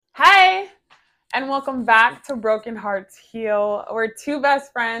and welcome back to Broken Hearts Heal, where two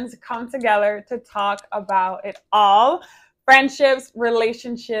best friends come together to talk about it all. Friendships,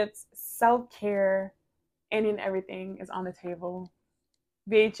 relationships, self-care, any and everything is on the table.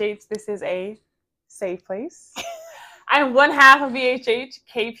 BHH, this is a safe place. I'm one half of BHH,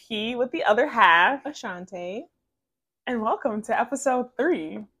 KP, with the other half, Ashante. And welcome to episode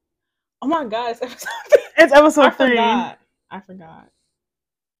 3. Oh my God, it's episode 3. It's episode 3. I forgot.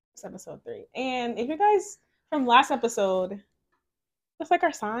 It's episode 3. And if you guys, from last episode, it's like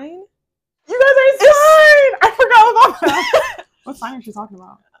our sign. You guys are sign! I forgot about that. What sign are you talking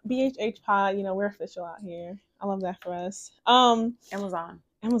about? BHH Pod, we're official out here. I love that for us. Amazon.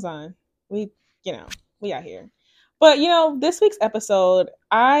 We out here. But, this week's episode,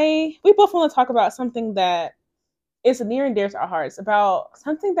 we both want to talk about something that is near and dear to our hearts, about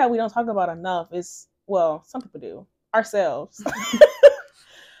something that we don't talk about enough some people do, ourselves.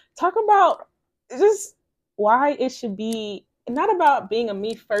 Talk about just why it should be not about being a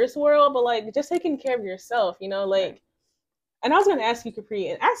me first world, but like just taking care of yourself, And I was going to ask you, Capri,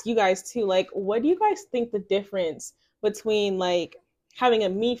 and ask you guys too, like, what do you guys think the difference between like having a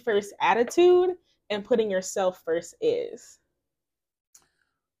me first attitude and putting yourself first is?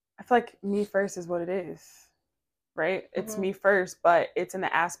 I feel like me first is what it is, right? It's me first, but it's in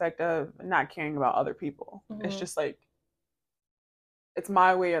the aspect of not caring about other people. It's just like, it's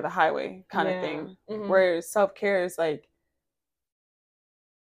my way or the highway kind of thing. Whereas self-care is like,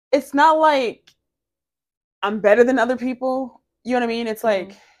 it's not like I'm better than other people. You know what I mean? It's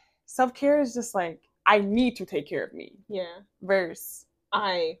like, self-care is just like, I need to take care of me. Yeah. Versus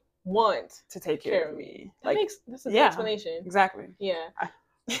I want to take care of me. That's a good explanation. Exactly. Yeah.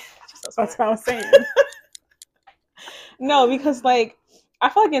 That's what I was saying. No, because like, I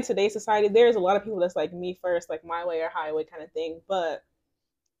feel like in today's society, there's a lot of people that's like me first, like my way or highway kind of thing. But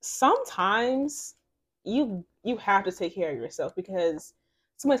sometimes you have to take care of yourself, because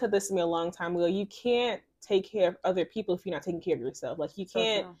somebody said this to me a long time ago. You can't take care of other people if you're not taking care of yourself. Like you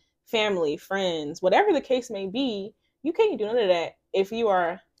can't, family, friends, whatever the case may be, you can't do none of that if you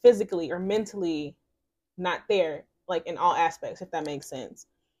are physically or mentally not there, like in all aspects, if that makes sense.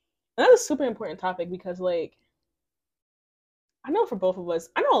 And that's a super important topic, because like, I know for both of us,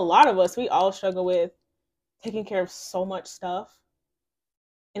 I know a lot of us, we all struggle with taking care of so much stuff.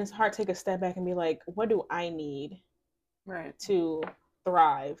 And it's hard to take a step back and be like, what do I need to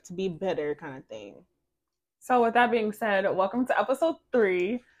thrive, to be better kind of thing. So with that being said, welcome to episode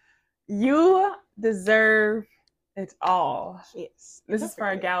 3. You deserve it all. Yes. This is for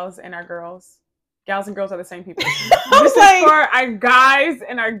our gals and our girls. Gals and girls are the same people. This is for our guys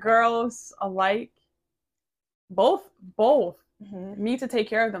and our girls alike. Both need to take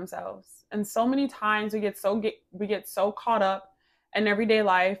care of themselves. And so many times we get so caught up in everyday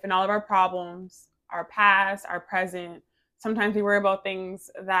life and all of our problems, our past, our present. Sometimes we worry about things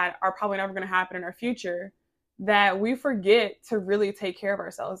that are probably never going to happen in our future, that we forget to really take care of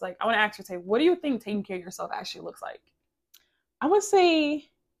ourselves. Like, I want to actually say, what do you think taking care of yourself actually looks like? I would say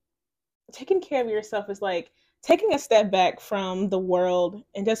taking care of yourself is like taking a step back from the world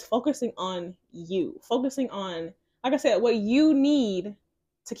and just focusing on you, focusing on, like I said, what you need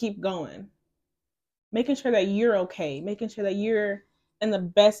to keep going, making sure that you're okay, making sure that you're in the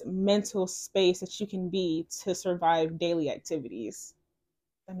best mental space that you can be to survive daily activities.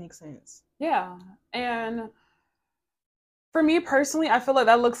 That makes sense. Yeah. And for me personally, I feel like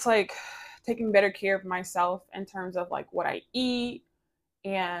that looks like taking better care of myself in terms of like what I eat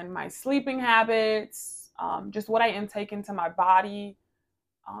and my sleeping habits, just what I intake into my body.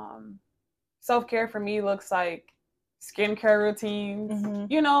 Self-care for me looks like skincare routines.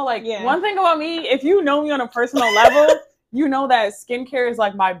 One thing about me, if you know me on a personal level, you know that skincare is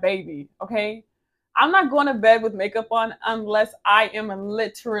like my baby, okay? I'm not going to bed with makeup on unless I am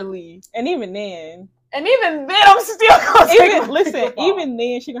literally. And even then, I'm still going to even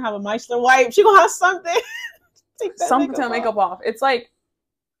then, she going to have a micellar wipe. She going to have something. Something to makeup off. It's like,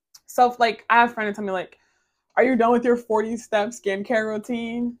 I have friends tell me like, are you done with your 40-step skincare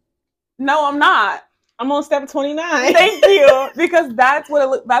routine? No, I'm not. I'm on step 29. Thank you. Because that's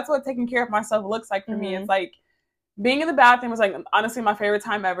what taking care of myself looks like for me. It's like being in the bathroom is like honestly my favorite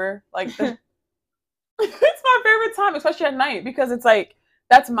time ever. Like it's my favorite time, especially at night, because it's like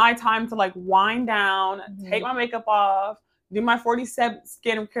that's my time to like wind down, take my makeup off, do my 40-step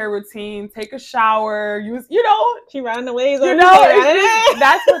skincare routine, take a shower, she running the waves.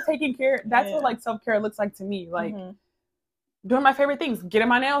 That's what taking care. That's what like self-care looks like to me. Like doing my favorite things, getting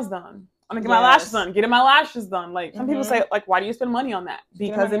my nails done. I'm gonna get my lashes done, getting my lashes done. Like some people say, like, why do you spend money on that?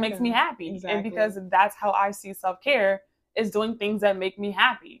 Because it makes me happy. Exactly. And because that's how I see self-care, is doing things that make me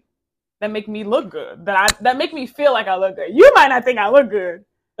happy. that make me look good, that make me feel like I look good. You might not think I look good,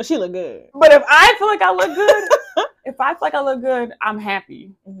 but she look good. But if I feel like I look good, I'm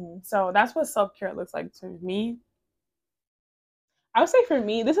happy. Mm-hmm. So that's what self-care looks like to me. I would say for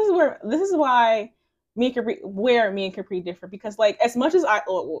me, this is why me and Capri differ, because like as much as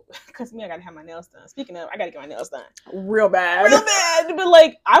because I gotta have my nails done. Speaking of, I gotta get my nails done real bad. But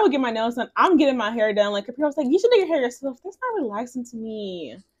like I would get my nails done. I'm getting my hair done. Like Capri was like, you should do your hair yourself. That's not relaxing to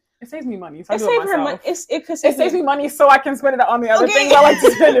me. It saves me money. So it saves me money so I can spend it on the other things I like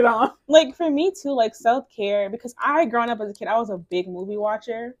to spend it on. Like for me too, like self-care, because growing up as a kid, I was a big movie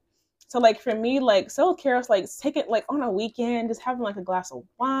watcher. So like for me, like self-care is like taking like on a weekend, just having like a glass of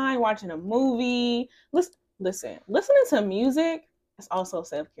wine, watching a movie. Listening to music is also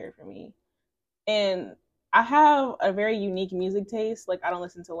self-care for me. And I have a very unique music taste. Like I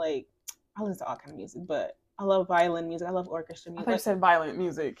listen to all kind of music, but I love violin music. I love orchestra music. I thought you said violent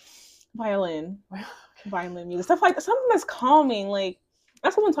music. Violin music. Stuff like that. Something that's calming. Like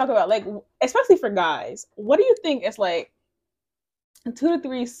that's what I'm talking about. Like especially for guys. What do you think is like 2 to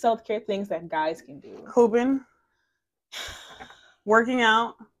 3 self-care things that guys can do? Hooping, working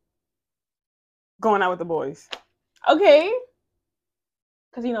out, going out with the boys. Okay.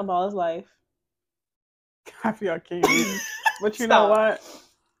 Because ball is life. I feel okay. But you know what?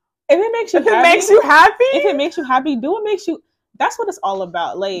 If it makes you happy, do what makes you. That's what it's all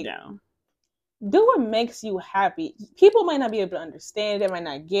about. Like, do what makes you happy. People might not be able to understand it, might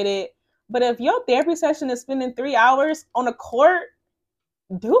not get it. But if your therapy session is spending 3 hours on a court,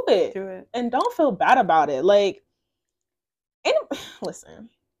 do it. And don't feel bad about it. Like, listen,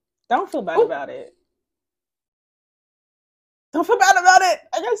 don't feel bad about it. Don't feel bad about it.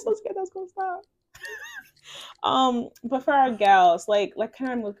 I got so scared that's gonna stop. But for our gals, like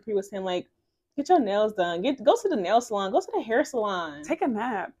kind of what Capri was saying, like, get your nails done. Go to the nail salon. Go to the hair salon. Take a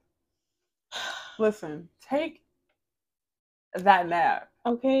nap. Listen, take that nap.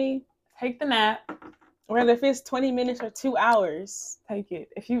 Okay. Take the nap. Whether if it's 20 minutes or 2 hours. Take it.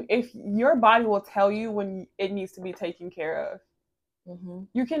 If your body will tell you when it needs to be taken care of. Mm-hmm.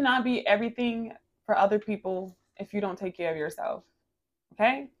 You cannot be everything for other people if you don't take care of yourself.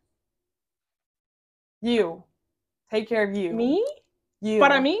 Okay? You. Take care of you. Me? You.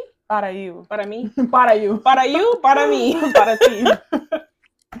 Para mí? Para you. Para mí? Para you. Para you? Para mí. Para ti.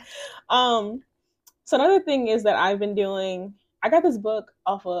 So another thing is that I've been doing, I got this book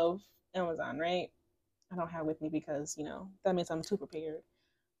off of Amazon, right? I don't have it with me because, that means I'm too prepared.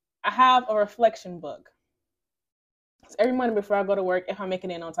 I have a reflection book. So every morning before I go to work, if I'm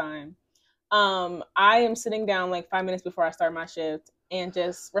making it on time, I am sitting down like 5 minutes before I start my shift and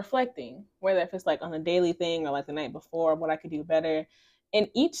just reflecting, whether if it's like on a daily thing or like the night before, what I could do better. And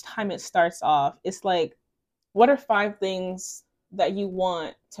each time it starts off, it's like, what are 5 things that you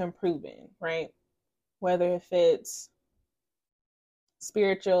want to improve in, right? Whether if it's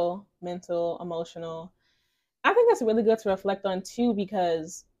spiritual, mental, emotional. I think that's really good to reflect on too,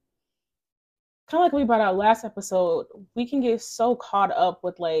 because kind of like we brought out last episode, we can get so caught up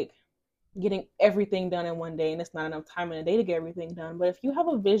with like getting everything done in one day, and it's not enough time in a day to get everything done. But if you have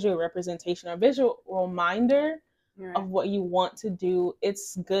a visual representation or visual reminder of what you want to do,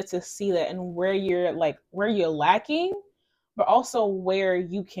 it's good to see that and where you're lacking, but also where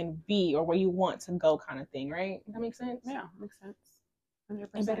you can be or where you want to go, kind of thing, right? Does that make sense? Yeah, makes sense. 100%.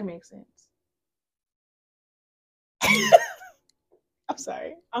 It better make sense. I'm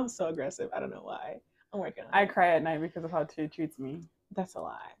sorry. I'm so aggressive. I don't know why. I'm working on it. I cry at night because of how she treats me. That's a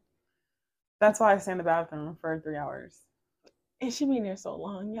lie. That's why I stay in the bathroom for 3 hours. And she been there so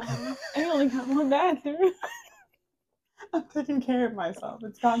long, y'all. I only got one bathroom. I'm taking care of myself.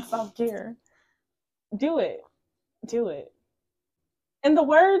 It's called self-care. Do it. Do it. In the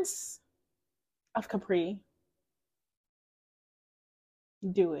words of Capri,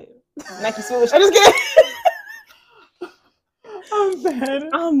 do it. Nike swoosh. I'm just kidding.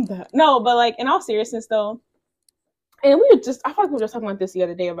 I'm dead. No, but like in all seriousness though, and I feel like we were just talking about this the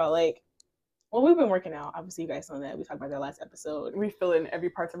other day about like, well, we've been working out. Obviously, you guys know that. We talked about that last episode. We feel it in every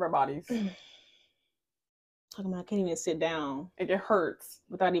part of our bodies. Talking about I can't even sit down. It hurts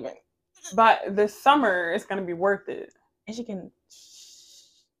without even. But this summer, it's gonna be worth it. And she can.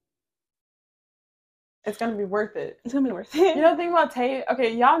 It's gonna be worth it. It's gonna be worth it. You know the thing about Tay?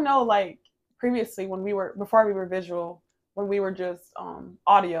 Okay, y'all know like previously before we were visual, when we were just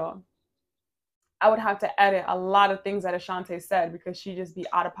audio, I would have to edit a lot of things that Ashante said because she just be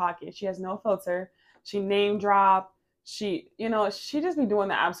out of pocket. She has no filter. She name drop. She just be doing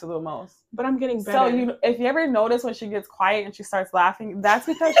the absolute most. But I'm getting better. So if you ever notice when she gets quiet and she starts laughing, that's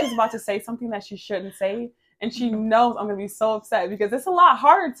because she's about to say something that she shouldn't say. and she knows I'm gonna be so upset because it's a lot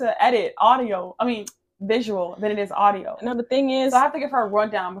harder to edit visual than it is audio. No, the thing is, so I have to give her a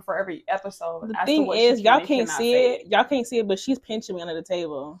rundown before every episode. The thing is, y'all can't see it. Y'all can't see it, but she's pinching me under the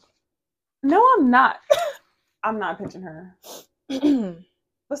table. No, I'm not. I'm not pinching her.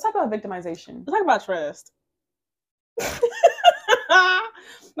 Let's talk about victimization. Let's talk about trust.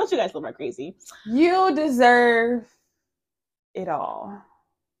 Don't you guys look like crazy? You deserve it all.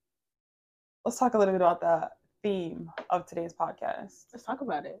 Let's talk a little bit about the theme of today's podcast. Let's talk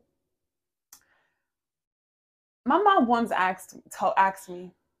about it. My mom once asked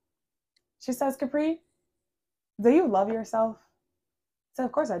me, she says, Capri, do you love yourself? I said,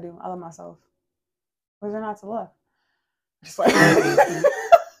 of course I do. I love myself. What is there not to love? Just like, I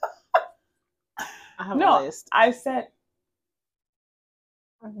have a list. I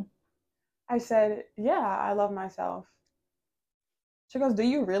said, yeah, I love myself. She goes, do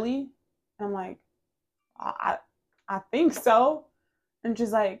you really? And I'm like, I think so. And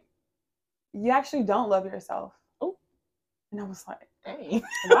she's like, you actually don't love yourself. Oh. And I was like, dang.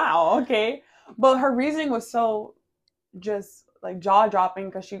 Wow, okay. But her reasoning was so just like jaw-dropping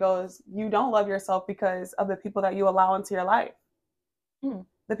because she goes, you don't love yourself because of the people that you allow into your life.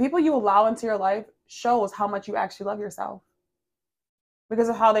 The people you allow into your life shows how much you actually love yourself because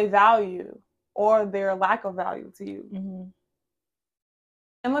of how they value or their lack of value to you. Mm-hmm.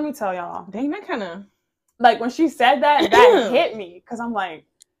 And let me tell y'all, dang, that kind of like when she said that hit me because I'm like,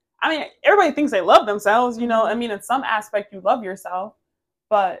 I mean, everybody thinks they love themselves, you know. I mean, in some aspect, you love yourself,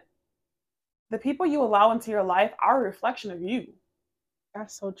 but the people you allow into your life are a reflection of you.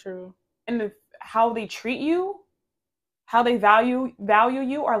 That's so true. And how they treat you, how they value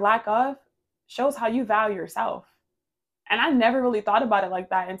you or lack of, shows how you value yourself. And I never really thought about it like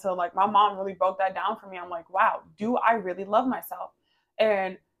that until like my mom really broke that down for me. I'm like, wow, do I really love myself?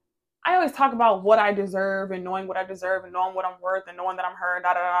 And I always talk about what I deserve and knowing what I deserve and knowing what I'm worth and knowing that I'm her,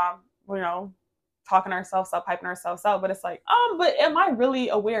 you know, talking ourselves up, hyping ourselves up. But it's like, but am I really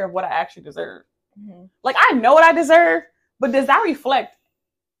aware of what I actually deserve? Mm-hmm. Like, I know what I deserve, but does that reflect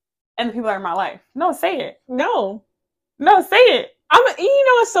in the people that are in my life? No, say it. No, say it. You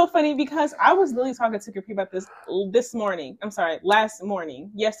know, it's so funny because I was literally talking to Capri about this yesterday morning. Last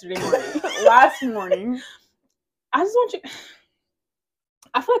morning. I just want you...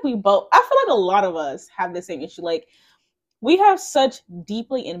 I feel like a lot of us have the same issue. Like, we have such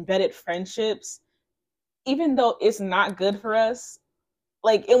deeply embedded friendships, even though it's not good for us.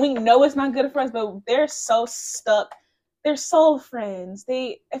 Like, and we know it's not good for us, but they're so stuck. They're soul friends.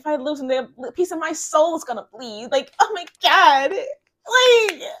 If I lose them, a piece of my soul is gonna bleed. Like, oh my God.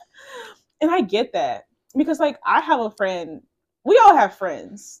 Like, and I get that. Because, like, I have a friend. We all have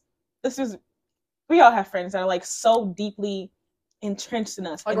friends. We all have friends that are, like, so deeply entrenched in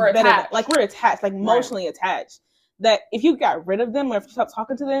us, like we're attached, like emotionally attached, that if you got rid of them or if you stop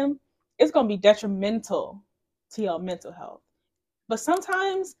talking to them, it's going to be detrimental to your mental health. But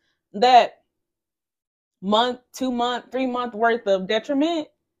sometimes that month, 2 month, 3 month worth of detriment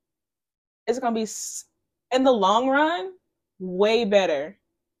is going to be in the long run way better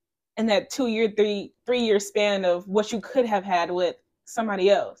in that 2 year, 3 year span of what you could have had with somebody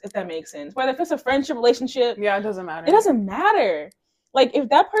else, if that makes sense. Whether if it's a friendship relationship, yeah, it doesn't matter. It doesn't matter. Like, if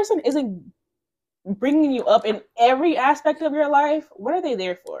that person isn't bringing you up in every aspect of your life, what are they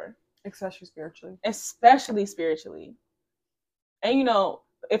there for? Especially spiritually. And you know,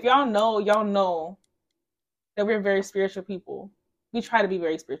 if y'all know that we're very spiritual people. We try to be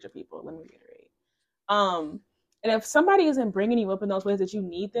very spiritual people. Let me reiterate. And if somebody isn't bringing you up in those ways that you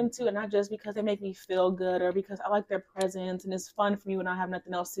need them to, and not just because they make me feel good or because I like their presence and it's fun for me when I have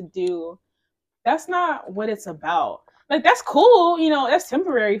nothing else to do, that's not what it's about. Like, that's cool, you know, that's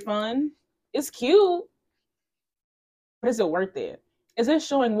temporary fun. It's cute. But is it worth it? Is it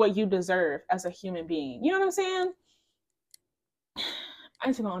showing what you deserve as a human being? You know what I'm saying?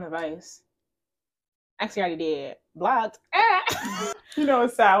 I took my own advice. Actually, I already did. Blocked. You know,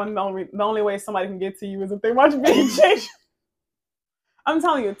 it's sad when the only way somebody can get to you is if they watch Big Change. I'm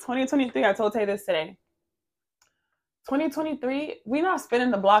telling you, 2023, I told Tay this today. 2023, we not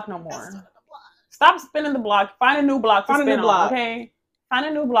spinning the block no more. Stop spinning the block. Find a new block to spin on, okay? Find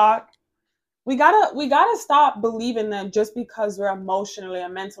a new block. We gotta stop believing that just because we're emotionally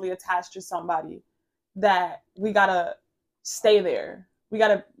and mentally attached to somebody that we gotta stay there. We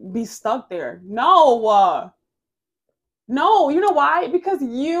gotta be stuck there. No, you know why? Because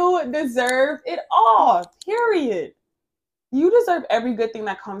you deserve it all, period. You deserve every good thing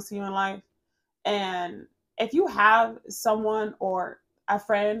that comes to you in life. And if you have someone or a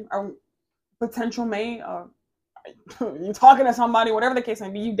friend or potential mate or you talking to somebody, whatever the case may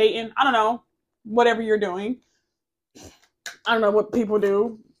be, you dating, I don't know, whatever you're doing. I don't know what people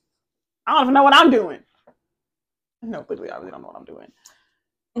do. I don't even know what I'm doing. No, literally, I really don't know what I'm doing.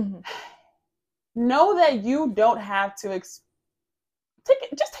 Mm-hmm. Know that you don't have to just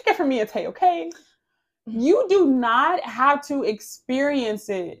take it from me and Tay, okay? You do not have to experience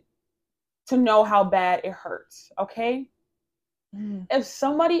it to know how bad it hurts, okay? If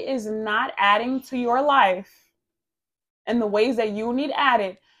somebody is not adding to your life in the ways that you need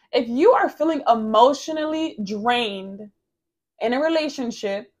added, if you are feeling emotionally drained in a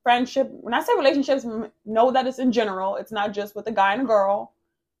relationship, friendship, when I say relationships, know that it's in general, it's not just with a guy and a girl.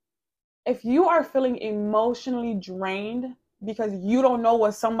 If you are feeling emotionally drained because you don't know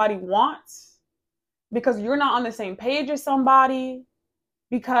what somebody wants, because you're not on the same page as somebody,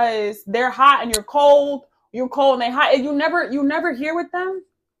 because they're hot and you're cold and they're hot, and you never hear with them,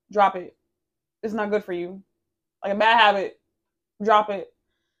 drop it. It's not good for you. Like a bad habit, drop it.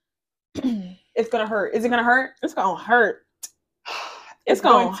 It's gonna hurt. Is it gonna hurt? It's gonna hurt. It's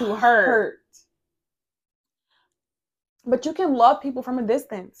going to hurt. But you can love people from a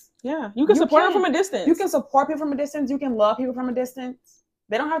distance. Yeah, you can support them from a distance. You can support people from a distance. You can love people from a distance.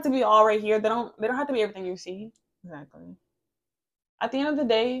 They don't have to be all right here. They don't have to be everything you see. Exactly. At the end of the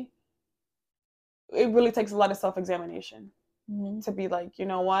day, it really takes a lot of self-examination to be like, you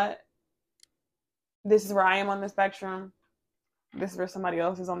know what? This is where I am on the spectrum. This is where somebody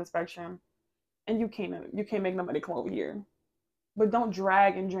else is on the spectrum. And you can't make nobody come over here. But don't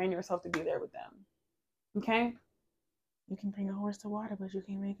drag and drain yourself to be there with them. Okay? You can bring a horse to water, but you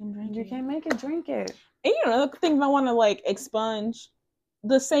can't make him drink it. You can't make it drink it. And you know, another thing I want to like expunge,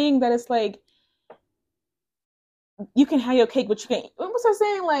 the saying that it's like, you can have your cake, but you can't. What's that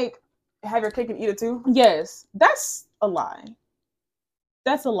saying? Like, have your cake and eat it too? Yes. That's a lie.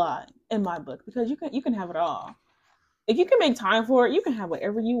 That's a lie in my book, because you can have it all. If you can make time for it, you can have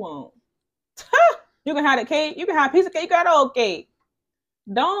whatever you want. You can have the cake. You can have a piece of cake. You got a whole cake.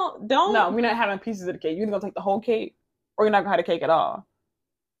 Don't. No, we're not having pieces of the cake. You're gonna take the whole cake, or you're not gonna have the cake at all.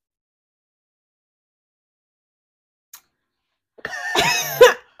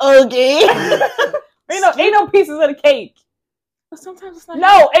 Okay. ain't no pieces of the cake. But sometimes it's not.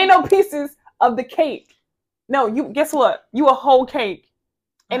 No, ain't no pieces of the cake. No, you guess what? You a whole cake.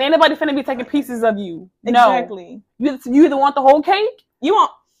 And ain't nobody finna be taking pieces of you. Exactly. No. You either want the whole cake. You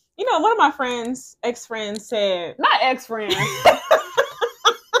want. You know, one of my friends, ex-friends said. Not ex-friends.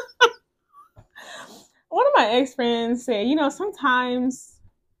 One of my ex-friends said, you know, sometimes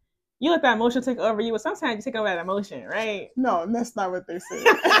you let that emotion take over you, but sometimes you take over that emotion, right? No, that's not what they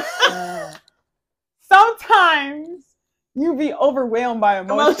said. Sometimes you be overwhelmed by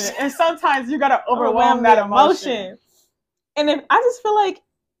emotion. And sometimes you gotta overwhelm that emotion. And if I just feel like,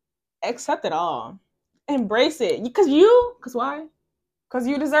 accept it all, embrace it, because why? Because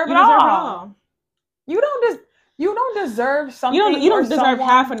you deserve it all. You don't deserve something. You don't deserve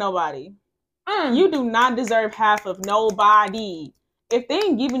half of nobody. You do not deserve half of nobody. If they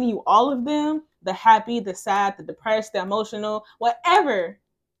ain't giving you all of them, the happy, the sad, the depressed, the emotional, whatever,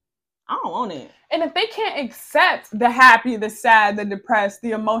 I don't want it. And if they can't accept the happy, the sad, the depressed,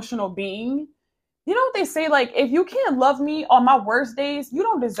 the emotional being, you know what they say? Like, if you can't love me on my worst days, you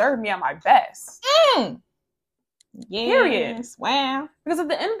don't deserve me at my best. Yes. Period. Wow. Because at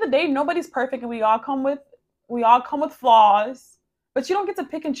the end of the day, nobody's perfect, and we all come with flaws. But you don't get to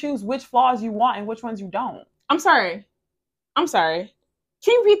pick and choose which flaws you want and which ones you don't. I'm sorry. Can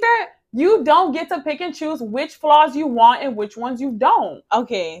you repeat that? You don't get to pick and choose which flaws you want and which ones you don't.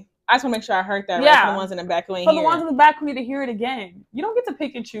 Okay. I just want to make sure I heard that right for the ones in the back who ain't For the ones in the back who need to hear it again. You don't get to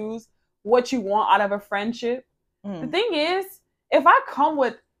pick and choose what you want out of a friendship. The thing is, if I come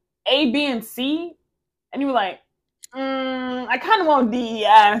with A, B, and C, and you're like, I kind of want D, E,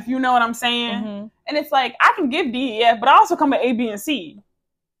 F, you know what I'm saying? Mm-hmm. And it's like, I can give D, E, F, but I also come with A, B, and C.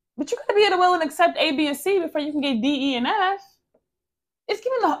 But you gotta be able to will and accept A, B, and C before you can get D, E, and F. It's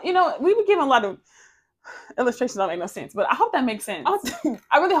giving we were giving a lot of illustrations that make no sense, but I hope that makes sense.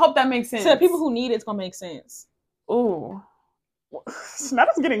 I really hope that makes sense. So the people who need it's gonna make sense. Ooh. Now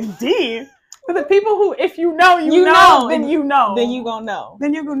that's getting deep. For the people who, if you know, you know, then you know. Then you gonna know.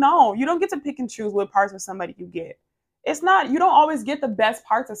 Then you gonna know. You don't get to pick and choose what parts of somebody you get. It's not, you don't always get the best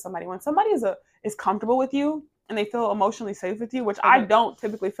parts of somebody. When somebody is comfortable with you and they feel emotionally safe with you, which I don't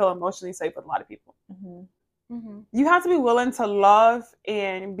typically feel emotionally safe with a lot of people. Mm-hmm. Mm-hmm. You have to be willing to love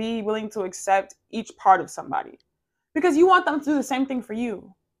and be willing to accept each part of somebody, because you want them to do the same thing for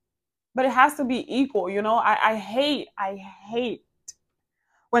you. But it has to be equal, you know? I hate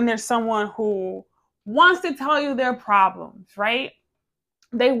when there's someone who wants to tell you their problems, right?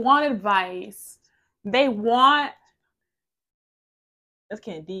 They want advice. They want It's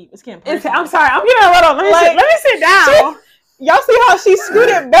getting deep. It's getting personal. I'm sorry. I'm getting a little. Let me sit down. Y'all see how she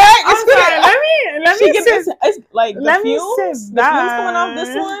scooted back? I'm sorry. Let me sit. It's like the fumes coming off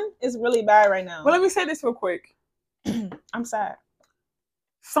this one is really bad right now. Well, let me say this real quick. I'm sad.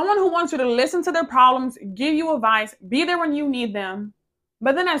 Someone who wants you to listen to their problems, give you advice, be there when you need them.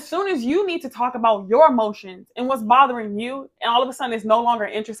 But then as soon as you need to talk about your emotions and what's bothering you, and all of a sudden it's no longer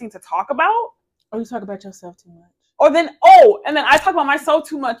interesting to talk about. Or you talk about yourself too much. And then I talk about myself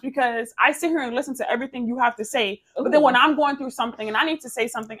too much because I sit here and listen to everything you have to say. Ooh. But then when I'm going through something and I need to say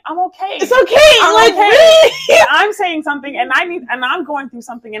something, I'm okay. It's okay. I'm okay. I'm saying something and I'm going through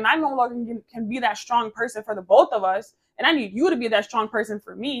something and I no longer can be that strong person for the both of us. And I need you to be that strong person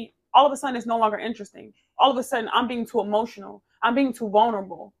for me. All of a sudden, it's no longer interesting. All of a sudden, I'm being too emotional. I'm being too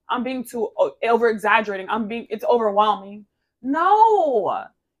vulnerable. I'm being too over-exaggerating. It's overwhelming. No.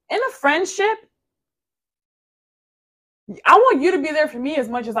 In a friendship, I want you to be there for me as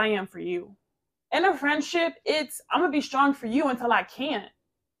much as I am for you. In a friendship, I'm going to be strong for you until I can't.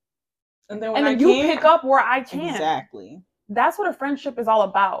 And then you pick up where I can. Exactly. That's what a friendship is all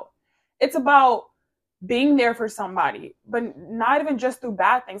about. It's about being there for somebody, but not even just through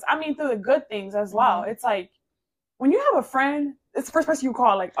bad things. I mean, through the good things as well. It's like, when you have a friend, it's the first person you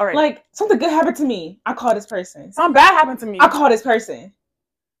call, like, all right. Like, something good happened to me. I call this person. Something bad happened to me. I call this person.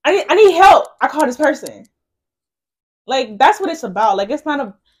 I need help. I call this person. Like, that's what it's about. Like,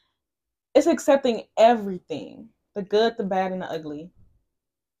 it's accepting everything. The good, the bad, and the ugly.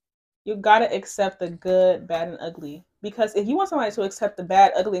 You gotta accept the good, bad, and ugly. Because if you want somebody to accept the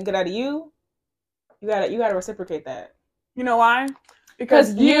bad, ugly, and good out of you, you gotta reciprocate that. You know why?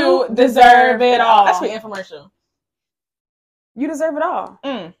 Because you deserve it all. That's for infomercial. You deserve it all.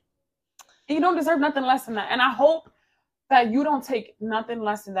 And you don't deserve nothing less than that. And I hope that you don't take nothing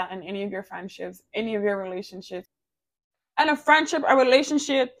less than that in any of your friendships, any of your relationships. And a friendship, a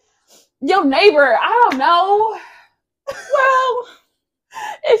relationship, your neighbor, I don't know. Well,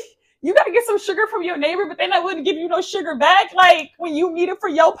 if you gotta get some sugar from your neighbor, but then I wouldn't give you no sugar back, like when you need it for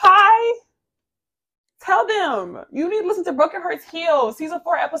your pie. Tell them you need to listen to Broken Hearts Heal, season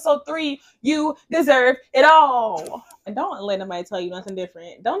 4, episode 3. You deserve it all. And don't let nobody tell you nothing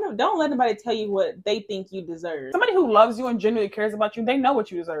different. Don't let nobody tell you what they think you deserve. Somebody who loves you and genuinely cares about you, they know what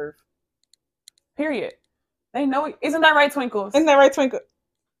you deserve. Period. They know it. Isn't that right, Twinkles? Isn't that right, Twinkle?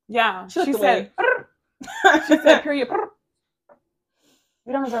 Yeah. She said, period.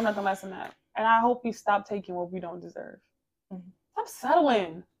 We don't deserve nothing less than that. And I hope we stop taking what we don't deserve. Stop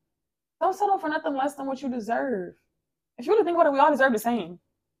settling. Don't settle for nothing less than what you deserve. If you really think about it, we all deserve the same.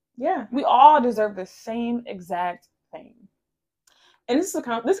 Yeah. We all deserve the same exact thing. And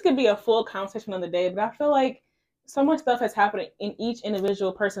this could be a full conversation on the day, but I feel like so much stuff has happened in each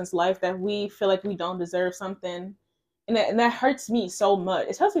individual person's life that we feel like we don't deserve something. And that hurts me so much,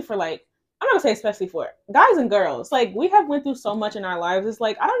 especially for like, I'm not gonna say especially for guys and girls. Like, we have went through so much in our lives. It's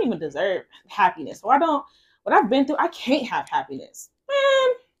like, I don't even deserve happiness. Or what I've been through, I can't have happiness.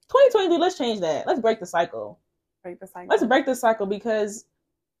 Man, 2023, let's change that. Let's break the cycle. Let's break the cycle because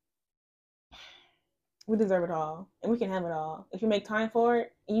we deserve it all. And we can have it all. If you make time for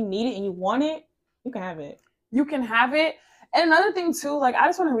it, and you need it, and you want it, you can have it. You can have it. And another thing too, like, I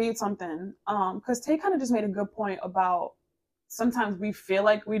just want to read something. Because Tay kind of just made a good point about sometimes we feel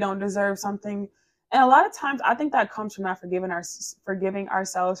like we don't deserve something. And a lot of times I think that comes from not forgiving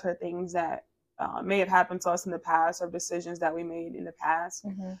ourselves for things that may have happened to us in the past or decisions that we made in the past.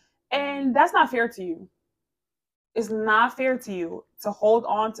 And that's not fair to you. It's not fair to you to hold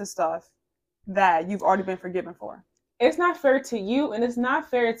on to stuff that you've already been forgiven for. It's not fair to you, and it's not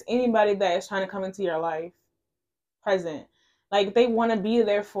fair to anybody that is trying to come into your life present. Like, they want to be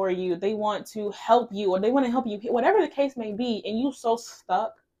there for you. They want to help you, or they want to help you, whatever the case may be, and you so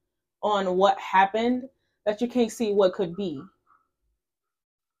stuck on what happened that you can't see what could be.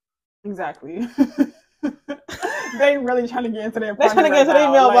 Exactly. They really trying to get into their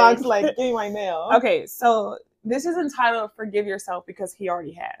mailbox, like, give me my mail. Okay, so this is entitled Forgive Yourself because he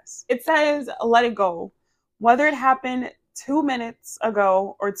already has. It says, let it go. Whether it happened 2 minutes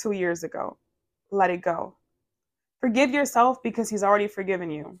ago or 2 years ago, let it go. Forgive yourself because he's already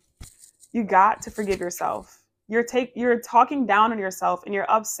forgiven you. You got to forgive yourself. You're talking down on yourself and you're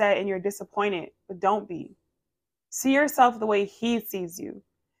upset and you're disappointed, but don't be. See yourself the way he sees you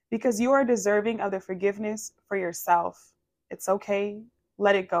because you are deserving of the forgiveness for yourself. It's okay.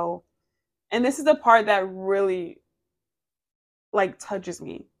 Let it go. And this is the part that really, like, touches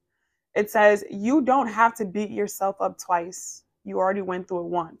me. It says, you don't have to beat yourself up twice. You already went through it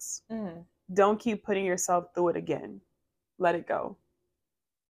once. Don't keep putting yourself through it again. Let it go.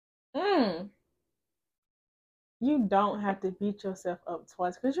 You don't have to beat yourself up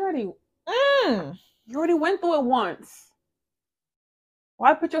twice because you already went through it once.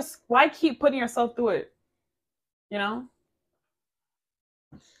 Why keep putting yourself through it? You know?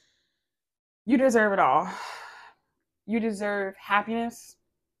 You deserve it all. You deserve happiness,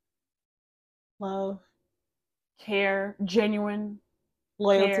 love, care, genuine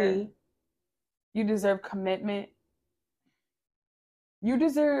loyalty. Care. You deserve commitment. We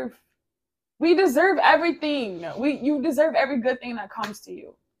deserve everything. You deserve every good thing that comes to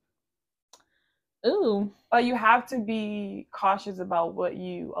you. Ooh. But you have to be cautious about what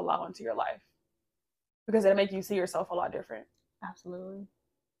you allow into your life, because it'll make you see yourself a lot different. Absolutely.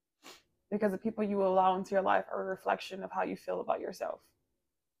 Because the people you allow into your life are a reflection of how you feel about yourself.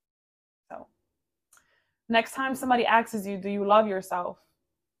 So, next time somebody asks you, do you love yourself?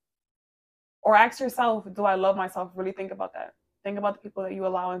 Or ask yourself, do I love myself? Really think about that. Think about the people that you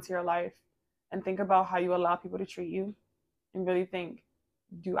allow into your life, and think about how you allow people to treat you, and really think,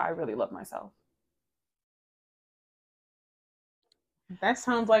 do I really love myself? That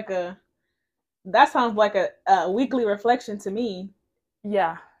sounds like a weekly reflection to me.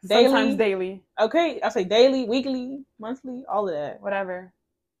 Yeah. Sometimes daily. Okay, I'll say daily, weekly, monthly, all of that. Whatever.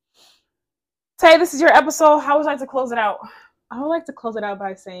 Tay, this is your episode. How would you like to close it out? I would like to close it out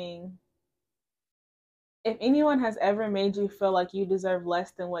by saying, if anyone has ever made you feel like you deserve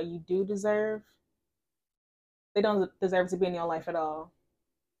less than what you do deserve, they don't deserve to be in your life at all.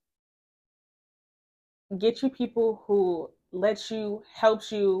 Get you people who lets you,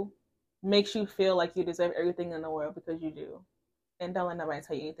 helps you, makes you feel like you deserve everything in the world, because you do. And don't let nobody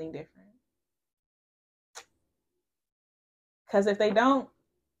tell you anything different. Because if they don't,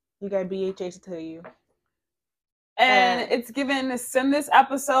 you got BHH to tell you. And it's given to send this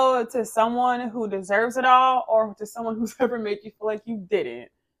episode to someone who deserves it all, or to someone who's ever made you feel like you didn't.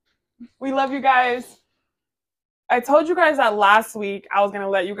 We love you guys. I told you guys that last week I was going to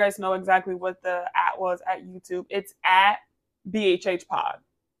let you guys know exactly what the @ was at YouTube. It's at BHH Pod.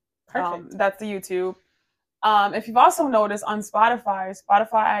 Perfect. That's the YouTube. If you've also noticed on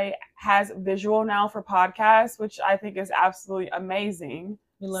Spotify has visual now for podcasts, which I think is absolutely amazing.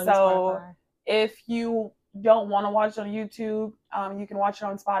 We love Spotify. If you don't want to watch it on YouTube, you can watch it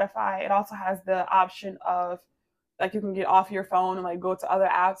on Spotify. It also has the option of, like, you can get off your phone and like go to other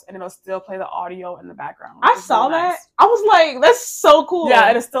apps, and it'll still play the audio in the background. I saw that. Nice. I was like, that's so cool. Yeah,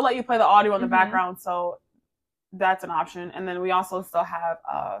 it'll still let you play the audio in the background. So that's an option. And then we also still have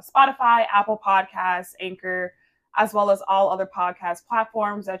Spotify, Apple Podcasts, Anchor, as well as all other podcast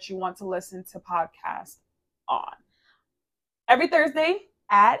platforms that you want to listen to podcasts on. Every Thursday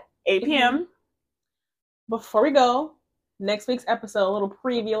at 8 p.m. Before we go, next week's episode, a little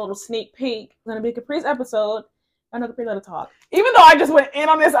preview, a little sneak peek. It's going to be a Capri's episode. I know Capri let her talk. Even though I just went in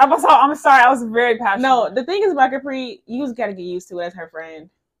on this episode, I'm sorry. I was very passionate. No, the thing is about Capri, you just got to get used to it as her friend.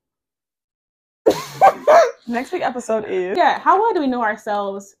 Next week episode is... Yeah, how well do we know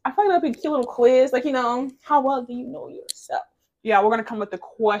ourselves? I feel like that'd be a cute little quiz. Like, how well do you know yourself? Yeah, we're going to come with the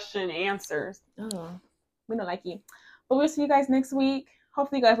question and answers. Oh, we don't like you. But we'll see you guys next week.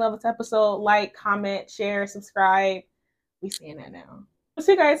 Hopefully you guys love this episode. Like, comment, share, subscribe. We saying that now. We'll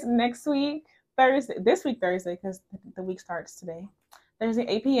see you guys next week. Thursday, because the week starts today. Thursday,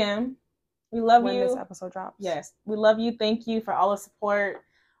 8 p.m. We love you. When this episode drops. Yes, we love you. Thank you for all the support.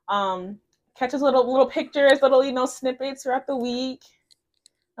 Catch us little pictures, little snippets throughout the week.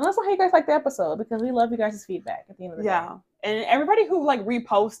 And let us know how you guys like the episode, because we love you guys' feedback at the end of the day. Yeah, and everybody who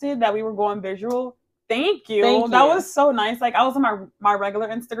reposted that we were going visual, thank you. That was so nice. Like, I was on my regular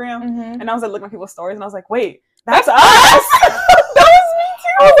Instagram, and I was looking at people's stories, and I was like, wait, that's us.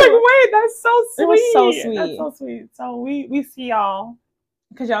 I was like, wait, that's so sweet. It was so sweet. That's so sweet. So we see y'all.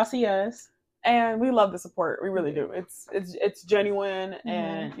 Because y'all see us. And we love the support. We really do. It's genuine.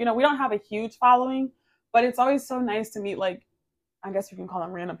 And, we don't have a huge following, but it's always so nice to meet, like, I guess you can call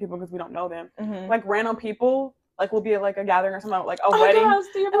them random people because we don't know them. Like, random people, like, we'll be at, like, a gathering or something, like a wedding. And like,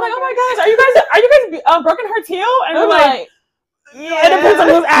 oh my gosh, are you guys Broken Heart Teal? And we're like, yeah. It depends on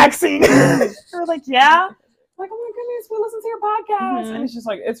who's asking. We're like, yeah. Like, oh my goodness, we listen to your podcast. And it's just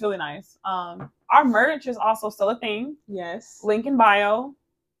like, it's really nice. Our merch is also still a thing. Yes. Link in bio.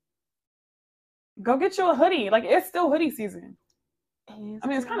 Go get you a hoodie. Like, it's still hoodie season. I mean,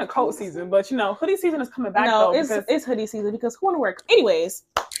 it's kind of coat season, but hoodie season is coming back. No, it's hoodie season, because who want to work? Anyways,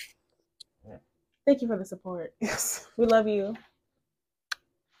 thank you for the support. Yes. We love you.